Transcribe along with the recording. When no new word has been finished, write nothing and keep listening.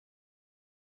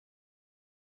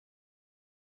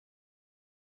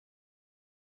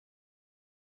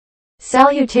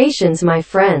Salutations my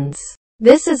friends.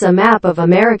 This is a map of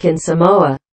American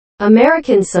Samoa.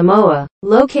 American Samoa,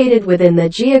 located within the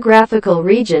geographical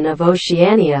region of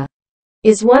Oceania,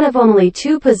 is one of only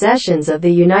two possessions of the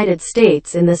United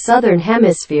States in the Southern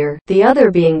Hemisphere, the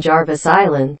other being Jarvis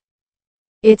Island.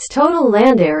 Its total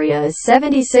land area is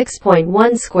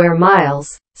 76.1 square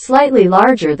miles, slightly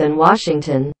larger than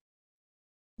Washington,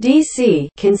 D.C.,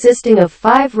 consisting of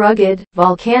 5 rugged,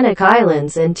 volcanic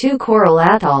islands and 2 coral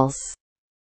atolls.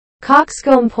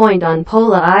 Cockscomb Point on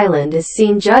Pola Island is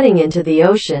seen jutting into the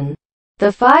ocean.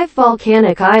 The 5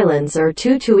 volcanic islands are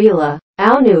Tutuila,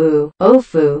 Aunuʻu,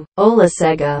 Ofu,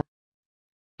 Olosega,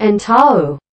 and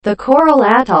Taʻū. The coral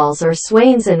atolls are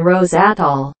Swains and Rose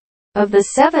Atoll. Of the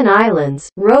 7 islands,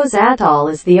 Rose Atoll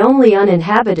is the only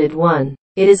uninhabited one.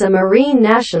 It is a marine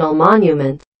national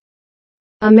monument.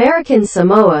 American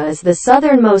Samoa is the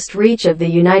southernmost reach of the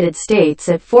United States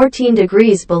at 14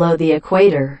 degrees below the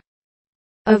equator.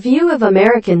 A view of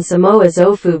American Samoa's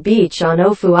Ofu Beach on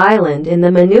Ofu Island in the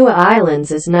Manuʻa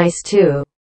Islands is nice too.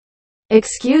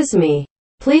 Excuse me.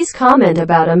 Please comment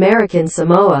about American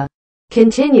Samoa.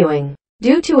 Continuing.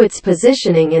 Due to its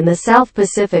positioning in the South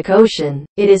Pacific Ocean,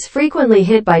 it is frequently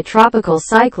hit by tropical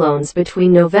cyclones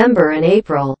between November and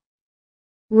April.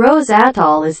 Rose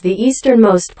Atoll is the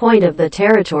easternmost point of the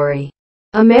territory.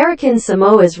 American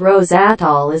Samoa's Rose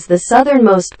Atoll is the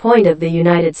southernmost point of the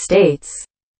United States.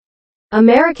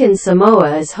 American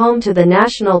Samoa is home to the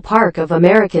National Park of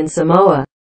American Samoa.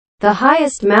 The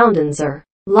highest mountains are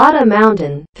Lata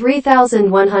Mountain,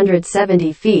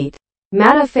 3,170 feet,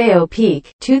 Matafeo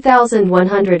Peak,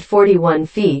 2,141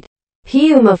 feet,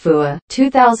 Piumafua,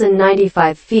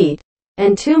 2,095 feet,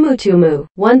 and Tumutumu,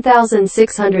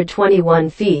 1,621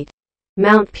 feet.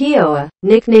 Mount Pioa,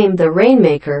 nicknamed the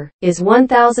Rainmaker, is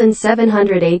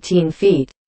 1,718 feet.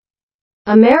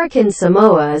 American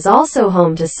Samoa is also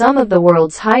home to some of the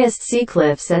world's highest sea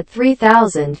cliffs at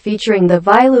 3,000, featuring the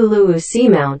Vailulu'u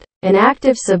Seamount, an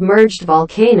active submerged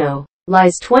volcano,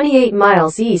 lies 28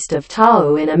 miles east of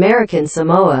Taʻū in American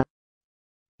Samoa.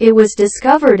 It was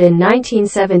discovered in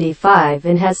 1975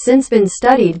 and has since been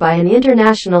studied by an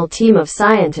international team of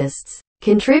scientists,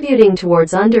 contributing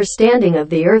towards understanding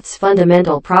of the Earth's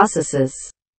fundamental processes.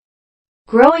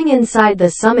 Growing inside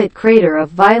the summit crater of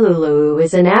Vailulu'u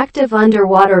is an active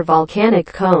underwater volcanic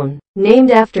cone,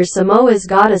 named after Samoa's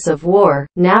goddess of war,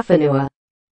 Nafanua.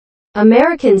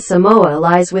 American Samoa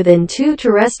lies within 2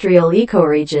 terrestrial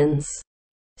ecoregions: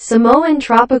 Samoan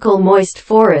tropical moist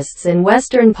forests and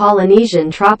Western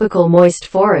Polynesian tropical moist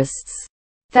forests.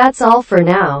 That's all for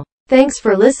now. Thanks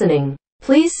for listening.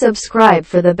 Please subscribe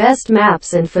for the best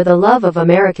maps and for the love of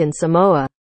American Samoa.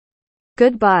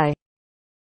 Goodbye.